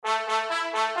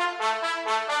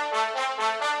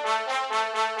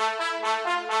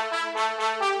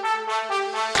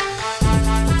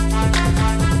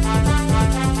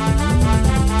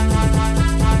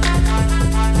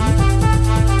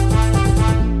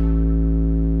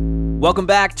Welcome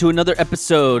back to another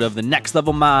episode of the Next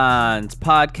Level Minds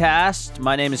podcast.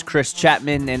 My name is Chris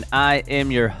Chapman, and I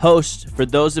am your host. For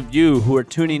those of you who are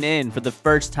tuning in for the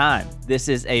first time, this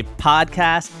is a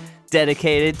podcast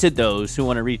dedicated to those who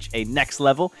want to reach a next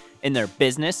level in their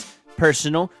business,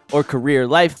 personal, or career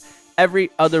life.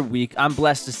 Every other week, I'm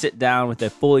blessed to sit down with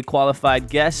a fully qualified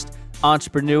guest,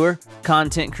 entrepreneur,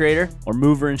 content creator, or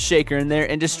mover and shaker in their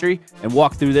industry and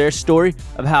walk through their story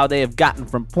of how they have gotten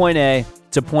from point A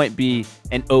to point B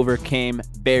and overcame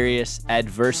various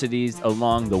adversities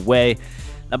along the way.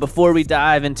 Now, before we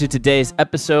dive into today's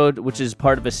episode, which is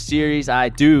part of a series I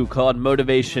do called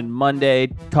Motivation Monday,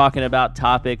 talking about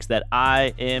topics that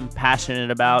I am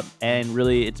passionate about, and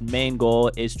really its main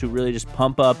goal is to really just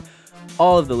pump up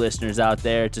all of the listeners out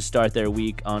there to start their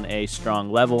week on a strong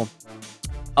level.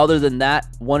 Other than that,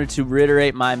 wanted to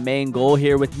reiterate my main goal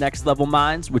here with Next Level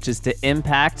Minds, which is to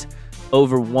impact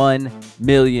over 1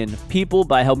 million people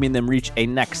by helping them reach a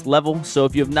next level. So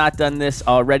if you have not done this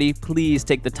already, please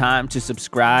take the time to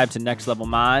subscribe to Next Level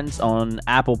Minds on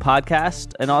Apple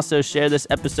Podcast, and also share this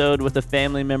episode with a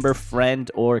family member,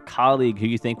 friend, or colleague who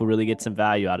you think will really get some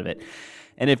value out of it.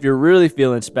 And if you're really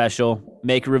feeling special,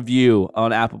 make a review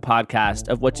on Apple Podcast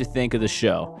of what you think of the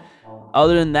show.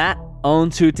 Other than that, on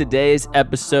to today's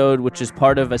episode, which is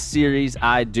part of a series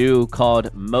I do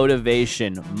called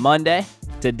Motivation Monday.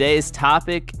 Today's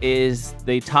topic is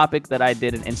the topic that I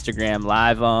did an Instagram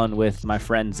live on with my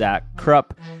friend Zach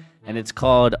Krupp, and it's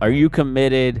called, Are You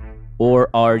Committed or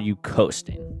Are You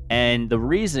Coasting? And the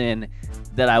reason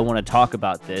that I want to talk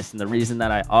about this, and the reason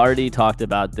that I already talked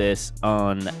about this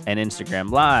on an Instagram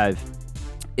live,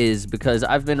 is because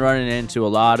I've been running into a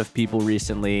lot of people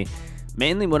recently,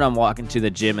 mainly when I'm walking to the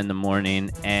gym in the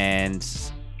morning and,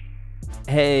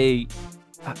 hey,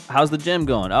 how's the gym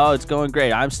going? Oh, it's going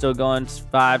great. I'm still going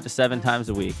 5 to 7 times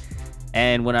a week.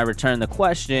 And when I return the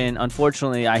question,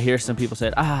 unfortunately, I hear some people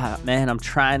say, man, I'm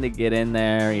trying to get in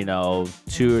there,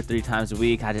 2 or 3 times a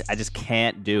week. I just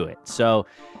can't do it. So,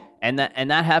 and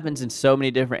that happens in so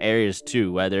many different areas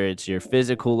too, whether it's your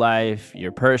physical life,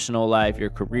 your personal life,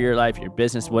 your career life, your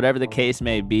business, whatever the case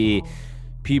may be.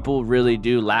 People really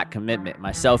do lack commitment,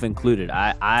 myself included.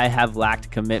 I have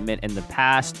lacked commitment in the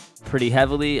past pretty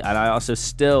heavily, and I also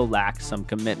still lack some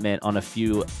commitment on a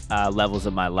few levels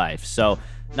of my life. So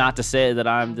not to say that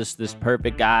I'm just this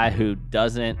perfect guy who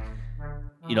doesn't,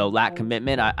 lack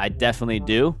commitment. I definitely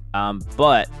do.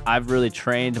 But I've really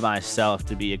trained myself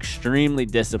to be extremely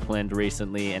disciplined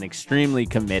recently and extremely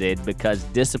committed, because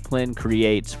discipline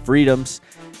creates freedoms.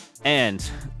 And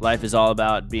life is all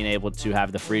about being able to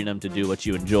have the freedom to do what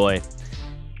you enjoy.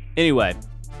 Anyway,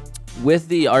 with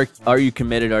the are you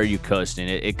committed, are you coasting,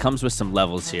 it comes with some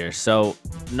levels here. So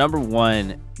number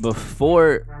one,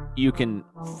 before you can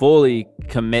fully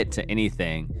commit to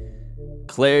anything,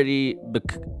 clarity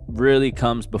really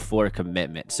comes before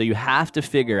commitment. So you have to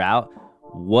figure out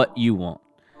what you want.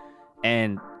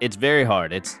 And it's very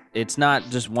hard. It's not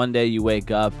just one day you wake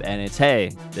up and it's,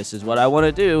 hey, this is what I want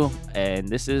to do, and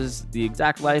this is the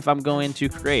exact life I'm going to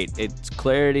create.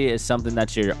 Clarity is something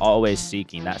that you're always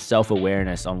seeking, that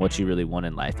self-awareness on what you really want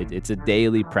in life. It's a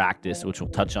daily practice, which we'll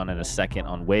touch on in a second,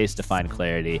 on ways to find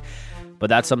clarity. But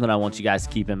that's something I want you guys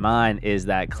to keep in mind, is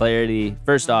that clarity,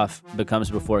 first off, becomes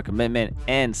before commitment.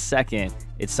 And second,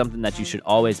 it's something that you should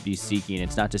always be seeking.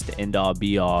 It's not just the end all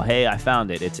be all. Hey, I found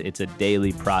it. It's a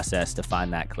daily process to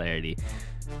find that clarity.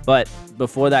 But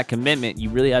before that commitment,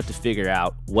 you really have to figure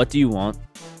out, what do you want?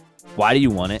 Why do you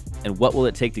want it? And what will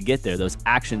it take to get there? Those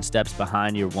action steps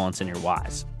behind your wants and your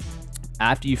whys.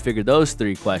 After you figure those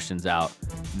 3 questions out,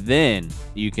 then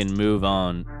you can move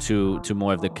on to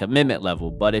more of the commitment level.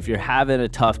 But if you're having a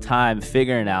tough time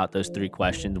figuring out those 3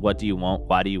 questions, what do you want?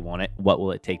 Why do you want it? What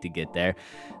will it take to get there?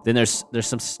 Then there's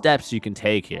some steps you can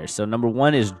take here. So number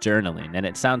 1 is journaling. And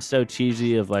it sounds so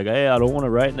cheesy of like, hey, I don't want to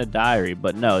write in a diary.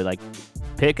 But no, like,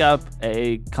 pick up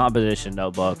a composition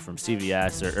notebook from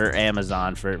CVS or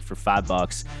Amazon for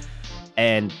 $5.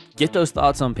 And get those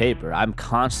thoughts on paper. I'm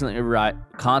constantly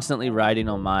writing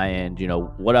on my end,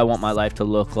 what I want my life to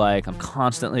look like. I'm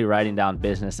constantly writing down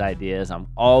business ideas. I'm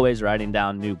always writing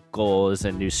down new goals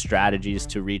and new strategies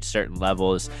to reach certain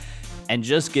levels. And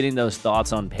just getting those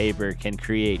thoughts on paper can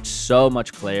create so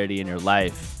much clarity in your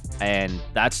life. And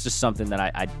that's just something that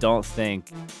I don't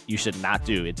think you should not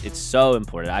do. It's so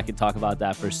important. I could talk about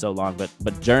that for so long, but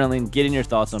journaling, getting your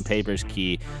thoughts on paper is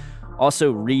key.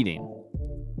 Also, reading.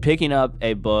 Picking up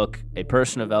a book, a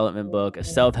personal development book, a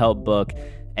self-help book,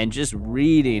 and just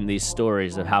reading these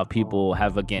stories of how people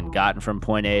have, again, gotten from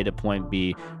point A to point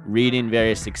B, reading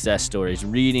various success stories,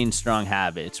 reading strong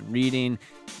habits, reading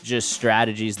just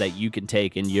strategies that you can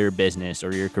take in your business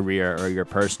or your career or your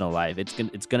personal life. It's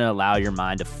going to allow your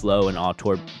mind to flow in all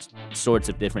sorts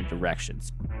of different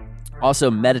directions.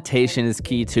 Also, meditation is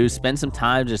key too. Spend some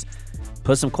time, just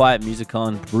put some quiet music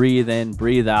on, breathe in,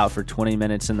 breathe out for 20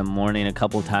 minutes in the morning a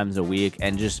couple times a week,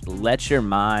 and just let your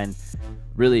mind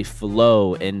really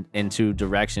flow into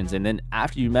directions. And then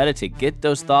after you meditate, get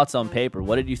those thoughts on paper.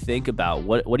 What did you think about?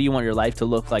 What do you want your life to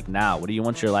look like now? What do you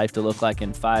want your life to look like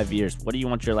in 5 years? What do you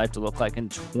want your life to look like in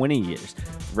 20 years?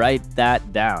 Write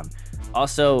that down.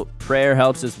 Also, prayer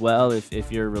helps as well.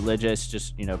 If you're religious,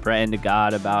 just, praying to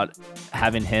God about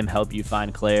having him help you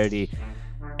find clarity.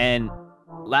 And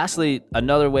lastly,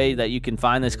 another way that you can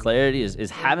find this clarity is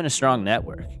having a strong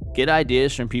network. Get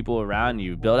ideas from people around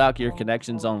you. Build out your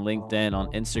connections on LinkedIn,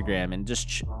 on Instagram, and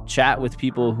just chat with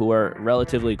people who are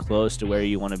relatively close to where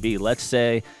you want to be. Let's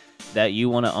say that you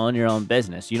want to own your own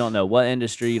business. You don't know what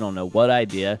industry, you don't know what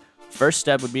idea. First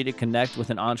step would be to connect with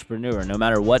an entrepreneur, no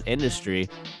matter what industry.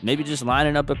 Maybe just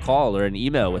lining up a call or an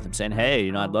email with them saying,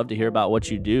 hey, I'd love to hear about what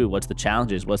you do. What's the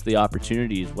challenges? What's the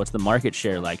opportunities? What's the market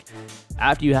share like?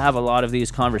 After you have a lot of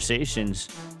these conversations,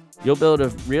 you'll be able to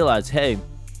realize, hey,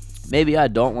 maybe I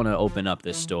don't want to open up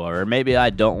this store, or maybe I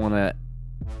don't want to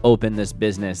open this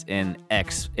business in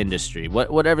X industry.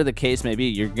 Whatever the case may be,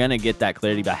 you're going to get that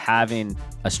clarity by having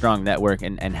a strong network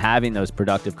and having those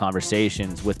productive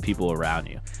conversations with people around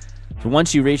you. So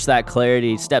once you reach that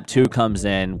clarity, step 2 comes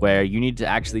in, where you need to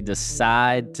actually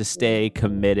decide to stay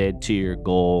committed to your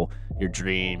goal, your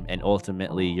dream, and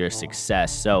ultimately your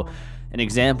success. So an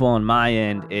example on my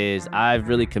end is I've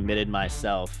really committed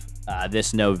myself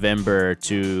this November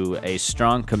to a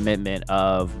strong commitment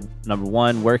of, number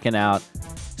 1, working out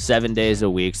 7 days a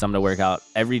week. So I'm going to work out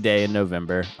every day in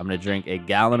November. I'm going to drink a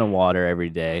gallon of water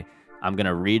every day. I'm going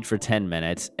to read for 10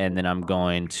 minutes, and then I'm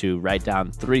going to write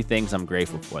down 3 things I'm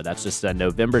grateful for. That's just a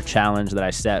November challenge that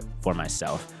I set for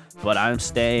myself. But I'm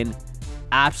staying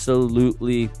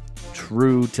absolutely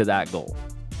true to that goal.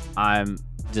 I'm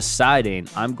deciding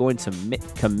I'm going to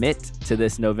commit to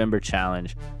this November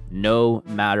challenge no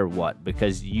matter what,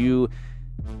 because you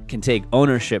can take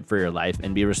ownership for your life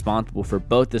and be responsible for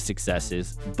both the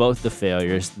successes, both the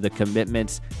failures, the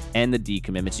commitments, and the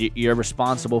decommitments. You're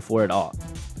responsible for it all.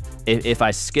 If I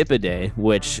skip a day,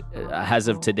 which as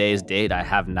of today's date, I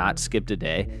have not skipped a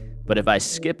day, but if I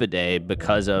skip a day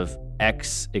because of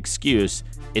X excuse,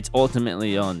 it's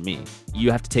ultimately on me. You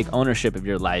have to take ownership of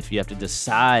your life. You have to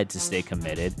decide to stay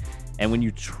committed. And when you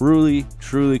truly,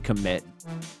 truly commit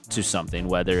to something,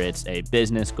 whether it's a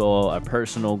business goal, a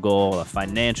personal goal, a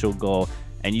financial goal,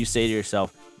 and you say to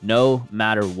yourself, no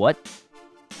matter what,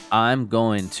 I'm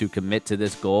going to commit to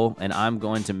this goal and I'm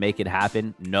going to make it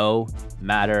happen no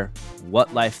matter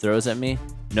what life throws at me,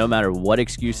 no matter what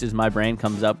excuses my brain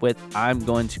comes up with, I'm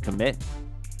going to commit,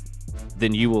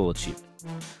 then you will achieve it.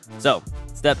 So,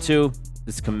 step 2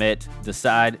 is commit.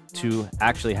 Decide to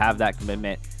actually have that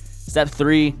commitment. Step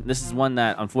 3, this is one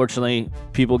that unfortunately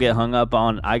people get hung up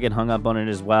on. I get hung up on it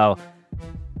as well.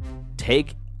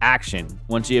 Take action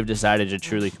once you have decided to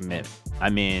truly commit. I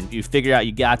mean, you figure out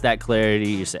you got that clarity.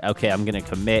 You say, okay, I'm going to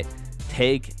commit.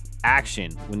 Take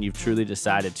action when you've truly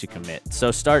decided to commit.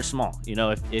 So start small.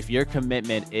 If your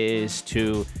commitment is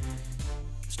to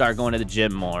start going to the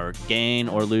gym more, gain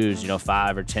or lose,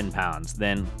 5 or 10 pounds,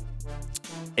 then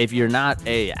if you're not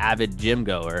a avid gym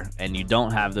goer and you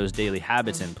don't have those daily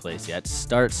habits in place yet,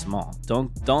 start small.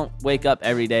 Don't wake up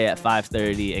every day at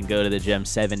 5:30 and go to the gym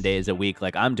 7 days a week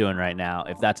like I'm doing right now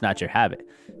if that's not your habit.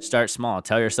 Start small.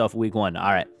 Tell yourself week 1,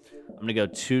 all right, I'm going to go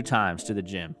 2 times to the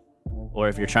gym. Or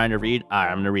if you're trying to read, all right,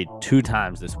 I'm going to read 2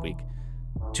 times this week.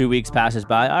 2 weeks passes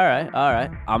by, all right,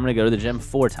 I'm going to go to the gym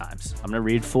 4 times. I'm going to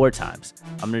read 4 times.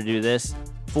 I'm going to do this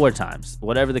 4 times.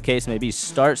 Whatever the case may be,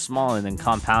 start small and then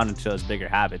compound into those bigger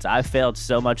habits. I've failed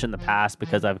so much in the past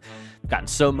because I've gotten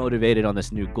so motivated on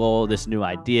this new goal, this new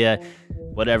idea,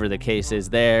 whatever the case is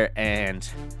there, and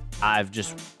I've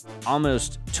just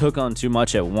almost took on too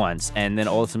much at once, and then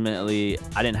ultimately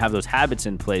I didn't have those habits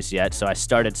in place yet, so I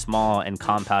started small and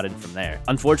compounded from there.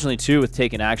 Unfortunately too, with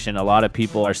taking action, a lot of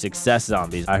people are success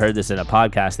zombies. I heard this in a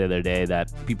podcast the other day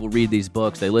that people read these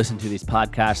books, they listen to these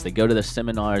podcasts, they go to the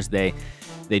seminars, they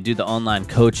do the online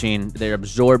coaching, they're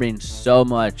absorbing so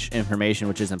much information,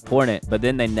 which is important, but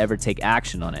then they never take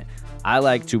action on it. I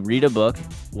like to read a book,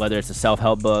 whether it's a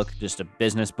self-help book, just a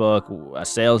business book, a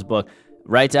sales book,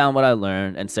 write down what I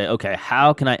learned and say, okay,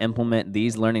 how can I implement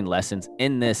these learning lessons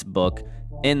in this book,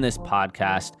 in this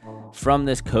podcast, from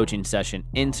this coaching session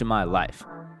into my life?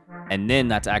 And then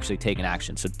that's actually taking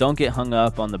action. So don't get hung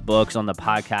up on the books, on the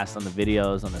podcasts, on the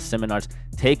videos, on the seminars.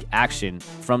 Take action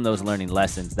from those learning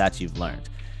lessons that you've learned.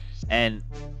 And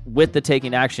with the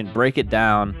taking action, break it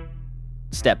down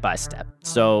step by step.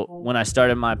 So when I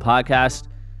started my podcast,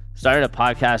 started a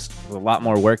podcast with a lot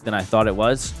more work than I thought it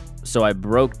was. So I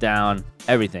broke down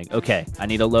everything. Okay, I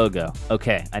need a logo.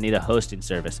 Okay, I need a hosting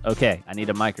service. Okay, I need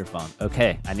a microphone.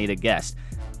 Okay, I need a guest.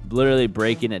 Literally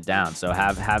breaking it down. So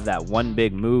have that one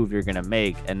big move you're gonna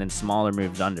make, and then smaller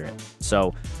moves under it.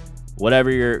 So whatever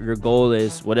your goal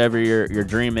is, whatever your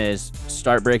dream is,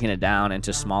 start breaking it down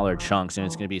into smaller chunks, and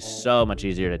it's gonna be so much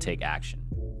easier to take action.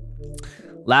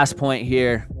 Last point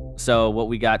here. So what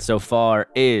we got so far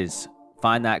is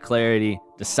find that clarity,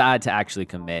 decide to actually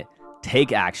commit,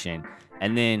 take action,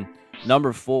 and then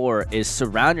number 4 is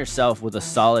surround yourself with a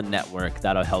solid network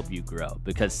that'll help you grow,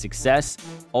 because success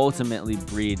ultimately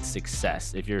breeds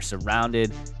success. If you're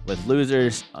surrounded with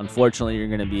losers, unfortunately, you're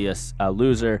going to be a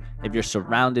loser. If you're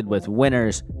surrounded with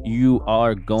winners, you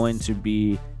are going to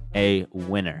be a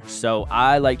winner. So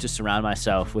I like to surround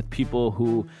myself with people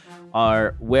who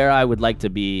are where I would like to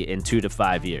be in 2 to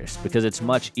 5 years, because it's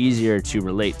much easier to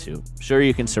relate to. Sure,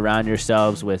 you can surround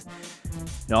yourselves with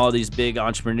all these big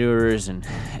entrepreneurs and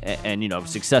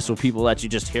successful people that you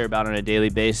just hear about on a daily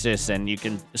basis, and you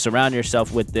can surround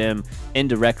yourself with them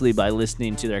indirectly by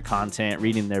listening to their content,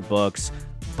 reading their books.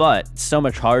 But it's so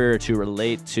much harder to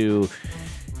relate to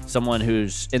someone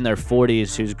who's in their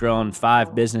 40s, who's grown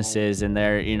 5 businesses, and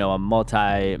they're a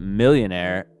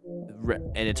multi-millionaire.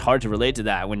 And it's hard to relate to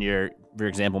that when you're, for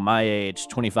example, my age,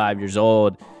 25 years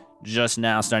old, just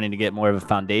now starting to get more of a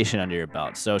foundation under your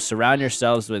belt. So surround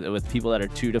yourselves with people that are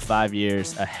 2 to 5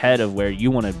 years ahead of where you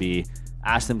want to be.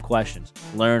 Ask them questions,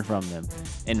 learn from them,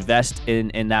 invest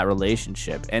in that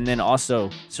relationship. And then also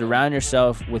surround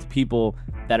yourself with people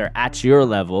that are at your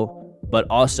level, but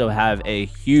also have a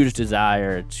huge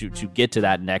desire to get to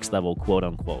that next level, quote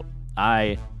unquote.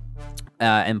 I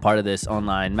am part of this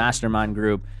online mastermind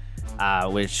group,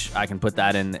 which I can put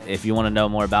that in. If you want to know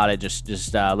more about it,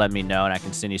 just let me know and I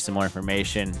can send you some more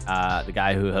information. The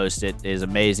guy who hosts it is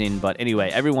amazing. But anyway,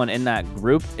 everyone in that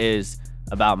group is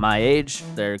about my age.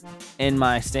 They're in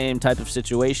my same type of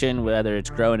situation, whether it's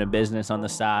growing a business on the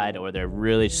side or they're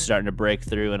really starting to break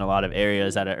through in a lot of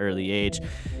areas at an early age.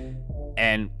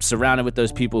 And surrounded with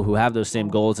those people who have those same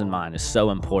goals in mind is so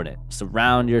important.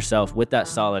 Surround yourself with that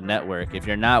solid network. If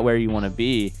you're not where you want to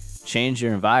be, change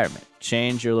your environment,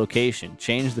 change your location,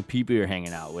 change the people you're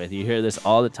hanging out with. You hear this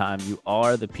all the time. You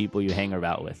are the people you hang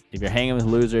about with. If you're hanging with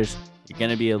losers, you're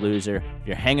going to be a loser. If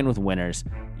you're hanging with winners,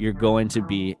 you're going to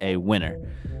be a winner.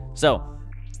 So,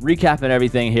 recapping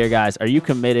everything here, guys, are you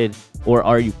committed or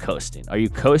are you coasting? Are you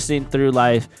coasting through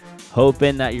life,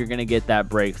 hoping that you're going to get that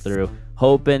breakthrough,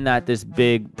 hoping that this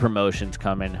big promotion's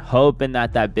coming, hoping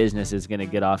that that business is going to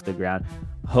get off the ground,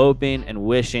 hoping and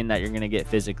wishing that you're going to get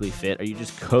physically fit? Are you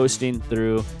just coasting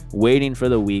through, waiting for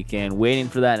the weekend, waiting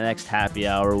for that next happy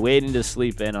hour, waiting to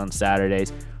sleep in on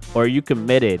Saturdays? Or are you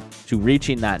committed to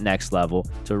reaching that next level,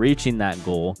 to reaching that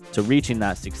goal, to reaching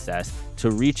that success,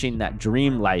 to reaching that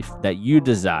dream life that you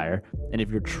desire? And if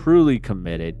you're truly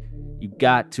committed, you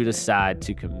got to decide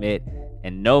to commit,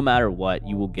 and no matter what,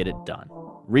 you will get it done.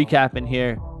 Recapping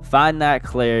here, find that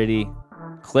clarity.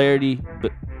 Clarity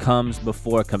comes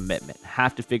before commitment.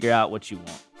 Have to figure out what you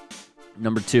want.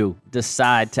 Number 2,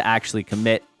 decide to actually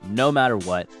commit no matter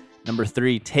what. Number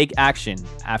 3, take action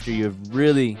after you have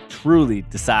really, truly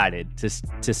decided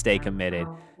to stay committed.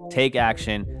 Take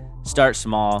action, start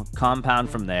small, compound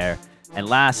from there. And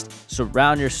last,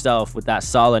 surround yourself with that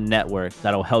solid network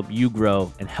that'll help you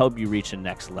grow and help you reach the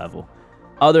next level.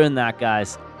 Other than that,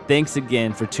 guys, thanks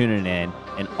again for tuning in,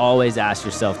 and always ask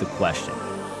yourself the question,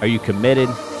 are you committed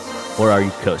or are you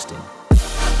coasting?